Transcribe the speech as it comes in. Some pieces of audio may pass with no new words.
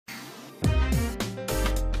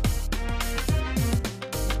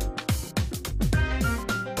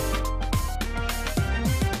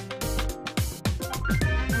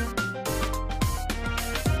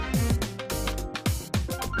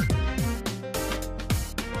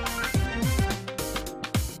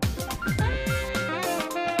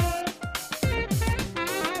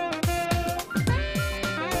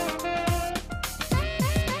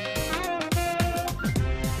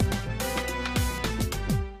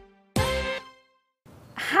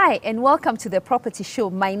Hi and welcome to the Property Show.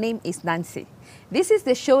 My name is Nancy. This is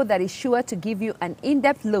the show that is sure to give you an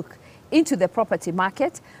in-depth look into the property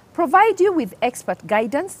market, provide you with expert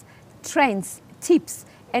guidance, trends, tips,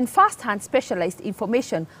 and first-hand specialized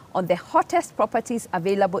information on the hottest properties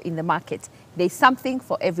available in the market. There's something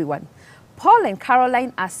for everyone. Paul and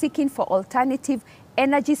Caroline are seeking for alternative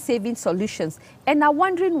energy-saving solutions and are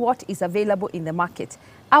wondering what is available in the market.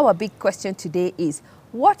 Our big question today is,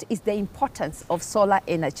 what is the importance of solar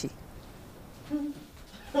energy?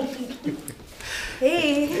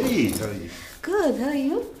 Hey. Hey, how are you? Good, how are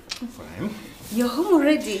you? I'm fine. You're home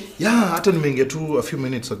already? Yeah, I attended Mengetu a few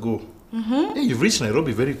minutes ago. Hey, you've reached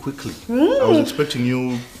Nairobi very quickly. I was expecting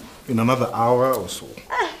you in another hour or so.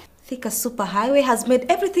 Thika Superhighway has made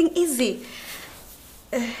everything easy.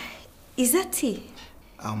 Is that tea?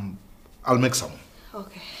 I'll make some.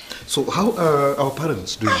 Okay. So how are our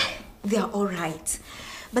parents doing? They are all right.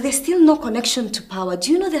 But there's still no connection to power. Do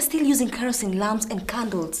you know they're still using kerosene lamps and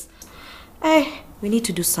candles? We need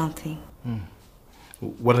to do something.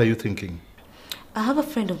 What are you thinking? I have a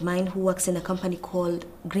friend of mine who works in a company called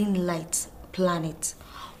Green Light Planet.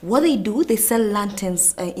 What they do, they sell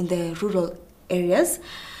lanterns in the rural areas.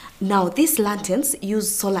 Now, these lanterns use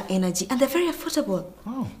solar energy and they're very affordable.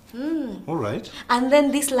 Oh, all right. And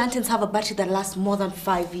then these lanterns have a battery that lasts more than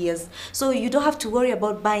 5 years. So you don't have to worry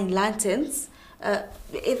about buying lanterns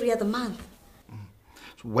every other month.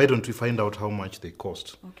 So why don't we find out how much they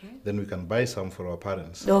cost? Okay. Then we can buy some for our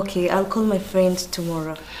parents. Okay, I'll call my friend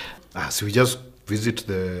tomorrow. So we just visit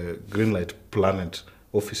the Greenlight Planet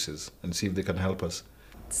offices and see if they can help us.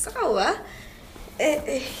 Sawa.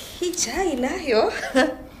 Hii chai nayo.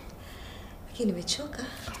 Lakini nimechoka.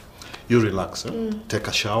 You relax, take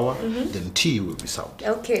a shower, then tea will be served.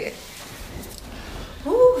 Okay.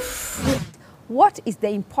 Oof. What is the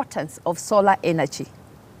importance of solar energy?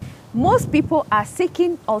 Most people are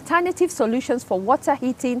seeking alternative solutions for water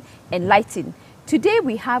heating and lighting. Today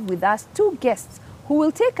we have with us two guests who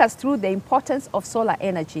will take us through the importance of solar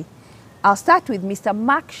energy. I'll start with Mr.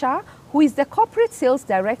 Mark Shah, who is the Corporate Sales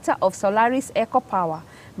Director of Solaris Eco Power.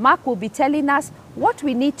 Mark will be telling us what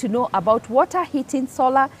we need to know about water heating,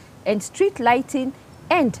 solar and street lighting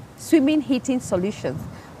and swimming heating solutions.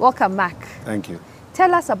 Welcome, Mark. Thank you.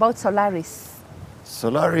 Tell us about Solaris.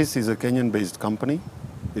 Solaris is a Kenyan-based company.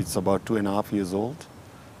 It's about 2.5 years old.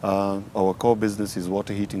 Our core business is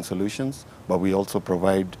water heating solutions, but we also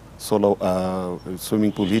provide solar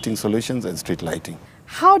swimming pool heating solutions and street lighting.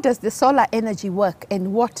 How does the solar energy work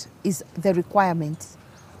and what is the requirement?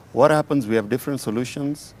 What happens, we have different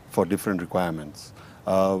solutions for different requirements.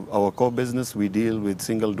 Our core business, we deal with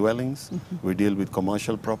single dwellings, we deal with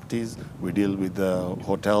commercial properties, we deal with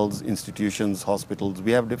hotels, institutions, hospitals.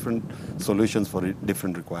 We have different solutions for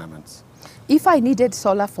different requirements. If I needed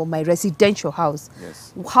solar for my residential house,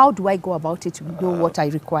 Yes. how do I go about it to know what I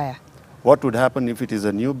require? What would happen if it is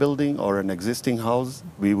a new building or an existing house?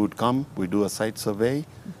 We would come, we do a site survey,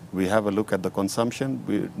 we have a look at the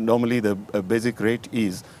consumption. Normally the basic rate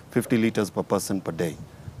is 50 liters per person per day.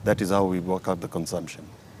 That is how we work out the consumption.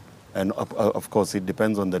 And of course it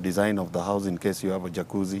depends on the design of the house in case you have a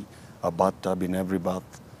jacuzzi, a bathtub in every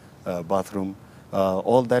bathroom.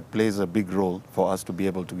 All that plays a big role for us to be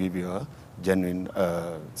able to give you a genuine,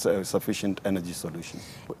 sufficient energy solution.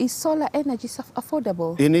 Is solar energy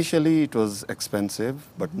affordable? Initially it was expensive,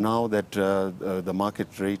 but now that the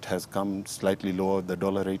market rate has come slightly lower, the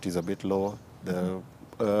dollar rate is a bit lower.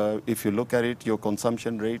 If you look at it, your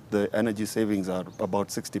consumption rate, the energy savings are about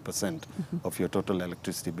 60% of your total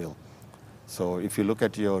electricity bill. So if you look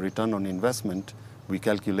at your return on investment, we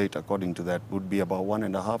calculate according to that, would be about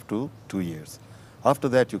 1.5 to 2 years. After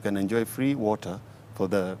that, you can enjoy free water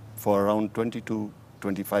for around 20 to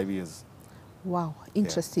 25 years. Wow,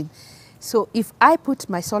 interesting. Yeah. So if I put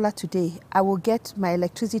my solar today, I will get my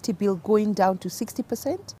electricity bill going down to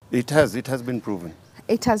 60%? It has been proven.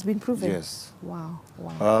 It has been proven? Yes. Wow,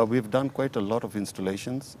 wow. We've done quite a lot of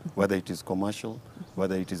installations, whether it is commercial,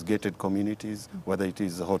 whether it is gated communities, whether it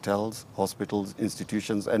is hotels, hospitals,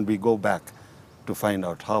 institutions, and we go back to find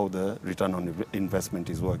out how the return on investment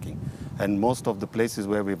is working. And most of the places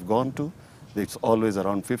where we've gone to, it's always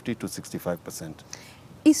around 50 to 65%.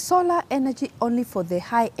 Is solar energy only for the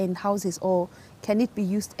high-end houses or can it be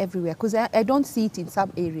used everywhere? Because I don't see it in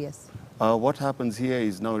some areas. What happens here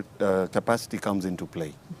is now capacity comes into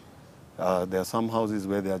play. There are some houses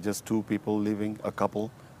where there are just 2 people living, a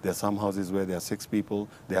couple. There are some houses where there are 6 people.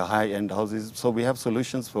 There are high-end houses. So we have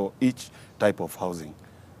solutions for each type of housing.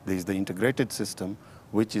 There is the integrated system,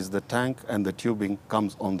 which is the tank and the tubing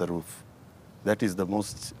comes on the roof. That is the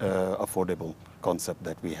most affordable concept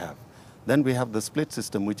that we have. Then we have the split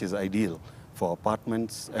system, which is ideal for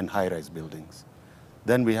apartments and high-rise buildings.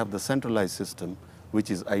 Then we have the centralized system,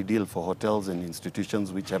 which is ideal for hotels and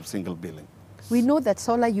institutions which have single billing. We know that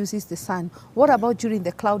solar uses the sun. What about during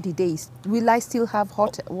the cloudy days? Will I still have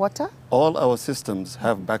hot water? All our systems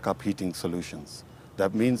have backup heating solutions.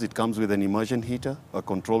 That means it comes with an immersion heater, a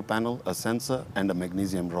control panel, a sensor, and a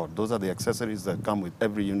magnesium rod. Those are the accessories that come with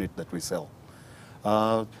every unit that we sell.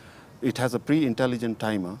 It has a pre-intelligent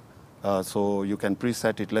timer, so you can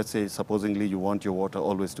preset it. Let's say, supposingly, you want your water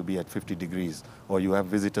always to be at 50 degrees, or you have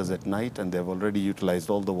visitors at night and they've already utilized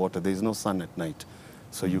all the water. There is no sun at night.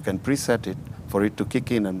 So you can preset it for it to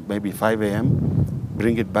kick in at maybe 5 a.m.,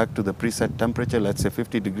 bring it back to the preset temperature, let's say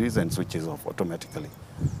 50 degrees, and switches off automatically.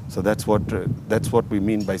 So that's what we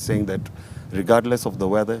mean by saying that regardless of the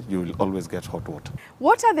weather, you will always get hot water.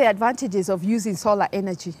 What are the advantages of using solar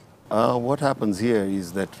energy? What happens here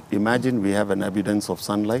is that imagine we have an abundance of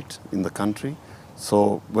sunlight in the country.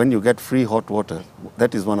 So when you get free hot water,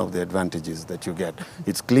 that is one of the advantages that you get.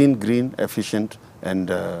 It's clean, green, efficient,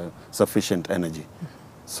 and sufficient energy.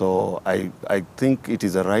 So I think it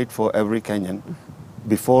is a right for every Kenyan.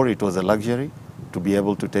 Before it was a luxury to be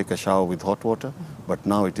able to take a shower with hot water, but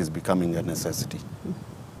now it is becoming a necessity.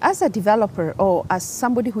 As a developer or as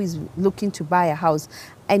somebody who is looking to buy a house,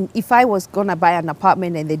 and if I was going to buy an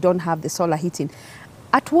apartment and they don't have the solar heating,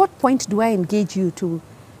 at what point do I engage you to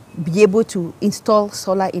be able to install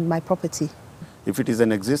solar in my property? If it is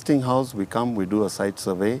an existing house, we come, we do a site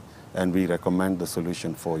survey, and we recommend the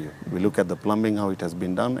solution for you. We look at the plumbing, how it has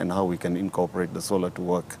been done, and how we can incorporate the solar to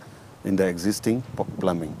work in the existing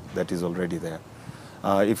plumbing that is already there.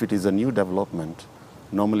 If it is a new development,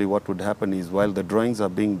 normally what would happen is while the drawings are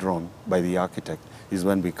being drawn by the architect is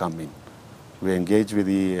when we come in. We engage with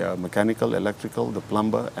the mechanical, electrical, the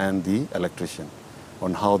plumber, and the electrician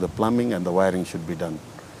on how the plumbing and the wiring should be done.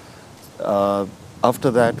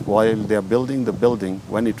 After that, while they are building the building,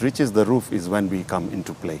 when it reaches the roof is when we come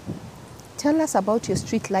into play. Tell us about your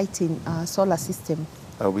street lighting solar system.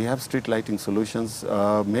 We have street lighting solutions.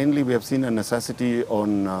 Mainly we have seen a necessity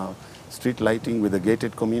on street lighting with the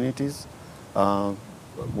gated communities.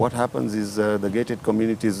 What happens is the gated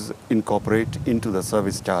communities incorporate into the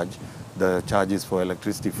service charge the charges for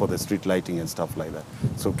electricity for the street lighting and stuff like that.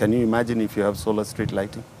 So can you imagine if you have solar street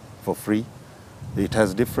lighting for free? It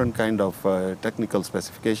has different kind of technical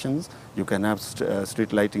specifications. You can have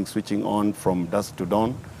street lighting switching on from dusk to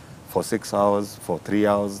dawn for 6 hours, for 3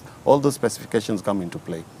 hours. All those specifications come into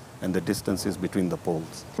play, and the distances between the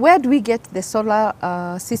poles. Where do we get the solar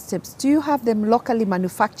systems? Do you have them locally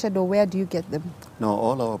manufactured, or where do you get them? No,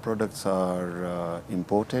 all our products are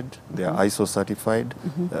imported. They are ISO certified.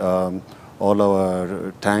 All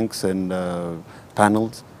our tanks and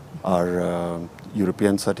panels are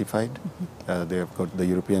European certified. They have got the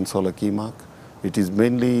European Solar Key Mark. It is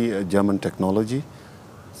mainly German technology,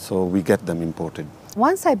 so we get them imported.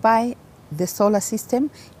 Once I buy the solar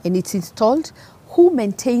system and it's installed, who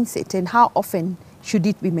maintains it and how often should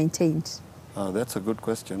it be maintained? That's a good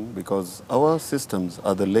question, because our systems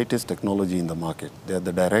are the latest technology in the market. They are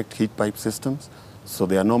the direct heat pipe systems, so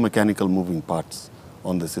there are no mechanical moving parts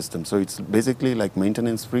on the system. So it's basically like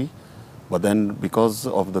maintenance free, but then because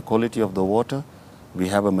of the quality of the water, we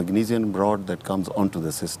have a magnesium rod that comes onto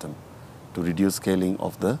the system to reduce scaling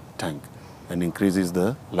of the tank and increases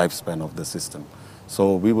the lifespan of the system.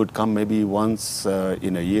 So we would come maybe once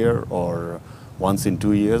in a year or once in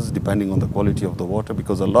 2 years, depending on the quality of the water,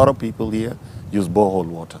 because a lot of people here use borehole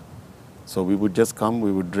water. So we would just come,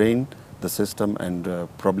 we would drain the system and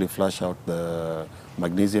probably flush out the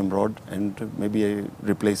magnesium rod and maybe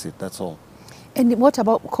replace it, that's all. And what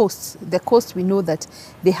about coasts? The coast, we know that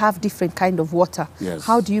they have different kind of water. Yes.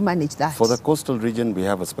 How do you manage that? For the coastal region, we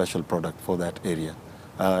have a special product for that area.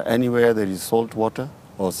 Anywhere there is salt water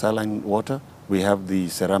or saline water, we have the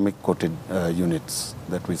ceramic coated units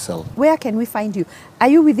that we sell. Where can we find you? Are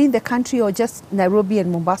you within the country or just Nairobi and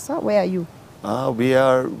Mombasa? Where are you?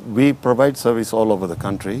 We provide service all over the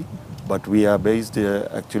country, but we are based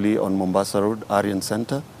actually on Mombasa Road, Aryan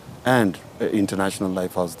Center, and International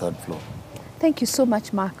Lifehouse, 3rd floor. Thank you so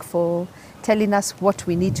much, Mark, for telling us what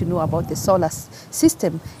we need to know about the solar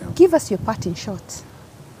system. Yeah. Give us your parting shot.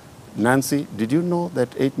 Nancy, did you know that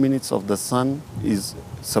 8 minutes of the sun is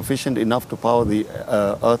sufficient enough to power the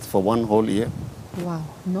Earth for 1 whole year? Wow,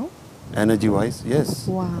 no? Energy-wise, yes.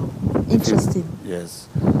 Wow, interesting. Yes.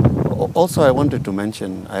 Also, I wanted to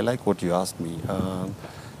mention, I like what you asked me.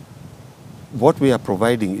 What we are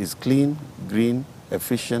providing is clean, green,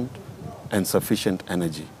 efficient, and sufficient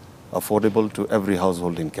energy, affordable to every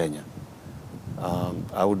household in Kenya.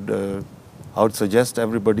 I would suggest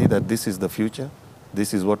everybody that this is the future.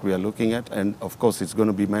 This is what we are looking at, and of course it's going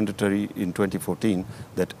to be mandatory in 2014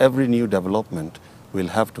 that every new development will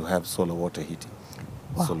have to have solar water heating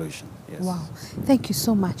solution. Yes. Wow. Thank you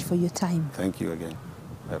so much for your time. Thank you again.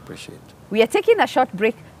 I appreciate it. We are taking a short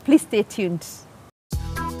break. Please stay tuned.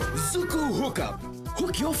 Zuku Hookup.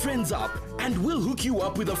 Hook your friends up and we'll hook you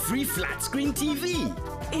up with a free flat screen TV.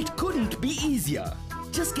 It couldn't be easier.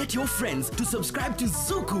 Just get your friends to subscribe to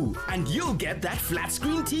Zuku and you'll get that flat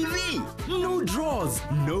screen TV. No draws,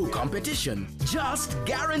 no competition, just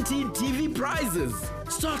guaranteed TV prizes.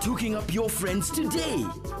 Start hooking up your friends today.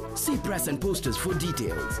 See press and posters for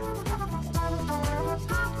details.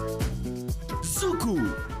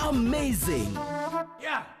 Zuku, amazing.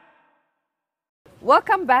 Yeah.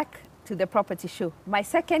 Welcome back to the Property Show. My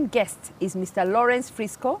second guest is Mr. Lawrence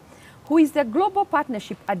Frisco, who is the Global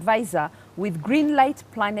Partnership Advisor with Greenlight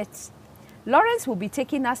Planet. Lawrence will be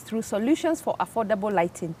taking us through solutions for affordable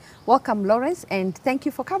lighting. Welcome, Lawrence, and thank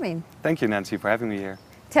you for coming. Thank you, Nancy, for having me here.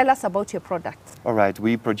 Tell us about your product. All right,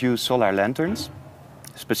 we produce solar lanterns,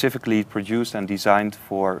 specifically produced and designed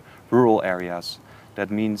for rural areas. That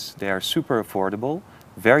means they are super affordable,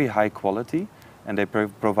 very high quality, and they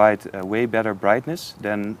provide a way better brightness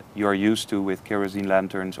than you are used to with kerosene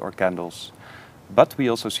lanterns or candles. But we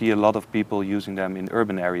also see a lot of people using them in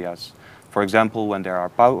urban areas. For example, when there are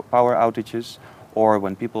power outages or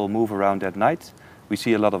when people move around at night, we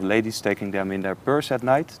see a lot of ladies taking them in their purse at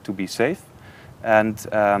night to be safe. And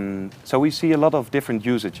so we see a lot of different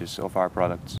usages of our products.